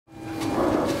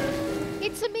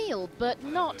meal, but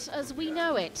not as we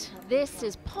know it. This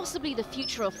is possibly the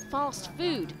future of fast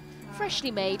food,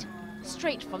 freshly made,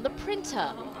 straight from the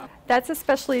printer. That's a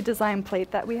specially designed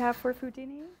plate that we have for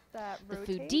Foodini. The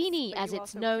Foodini, as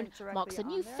it's known, marks a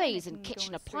new phase in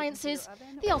kitchen appliances,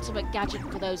 the ultimate gadget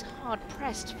for those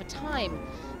hard-pressed for time.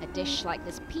 A dish like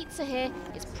this pizza here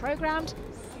is programmed,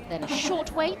 then a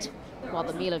short wait, while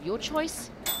the meal of your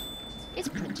choice is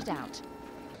printed out.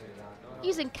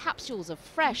 Using capsules of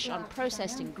fresh,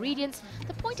 unprocessed ingredients,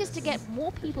 the point is to get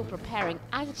more people preparing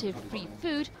additive-free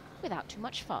food without too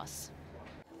much fuss.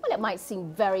 Well, it might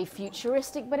seem very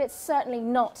futuristic, but it's certainly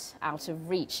not out of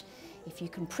reach. If you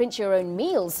can print your own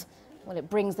meals, well, it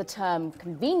brings the term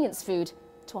convenience food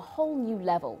to a whole new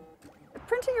level.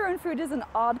 Printing your own food is an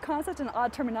odd concept, an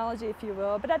odd terminology, if you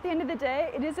will, but at the end of the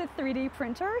day, it is a 3D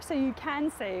printer, so you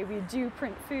can say we do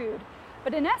print food.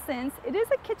 But in essence, it is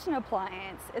a kitchen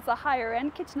appliance. It's a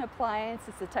higher-end kitchen appliance,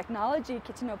 it's a technology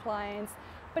kitchen appliance,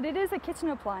 but it is a kitchen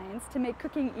appliance to make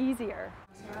cooking easier.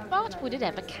 But would it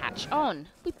ever catch on?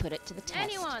 We put it to the test.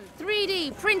 Anyone,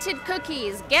 3D printed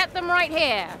cookies, get them right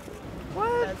here.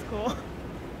 What? That's cool.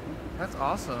 That's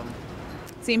awesome.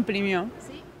 Se imprimió.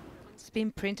 It's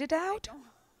been printed out?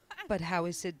 But how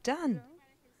is it done?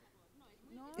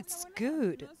 It's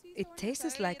good. It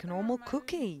tastes like a normal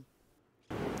cookie.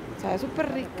 Sabe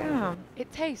súper rica.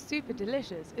 It tastes super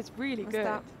delicious. It's really good.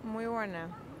 Está muy buena.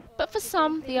 But for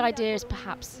some, the idea is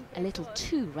perhaps a little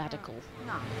too radical.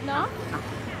 No?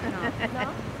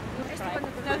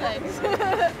 No thanks.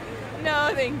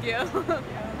 No, thank you.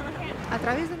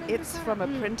 It's from a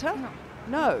printer?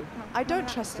 No, I don't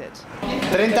trust it.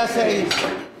 36.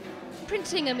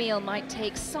 Printing a meal might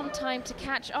take some time to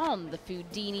catch on. The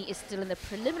Foodini is still in the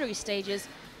preliminary stages,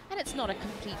 and it's not a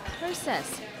complete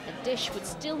process. A dish would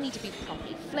still need to be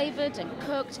properly flavored and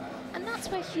cooked, and that's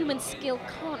where human skill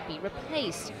can't be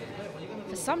replaced.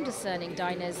 For some discerning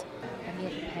diners, a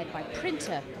meal prepared by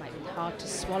printer might be hard to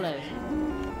swallow.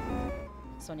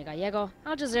 Sonia Gallego,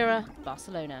 Al Jazeera,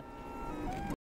 Barcelona.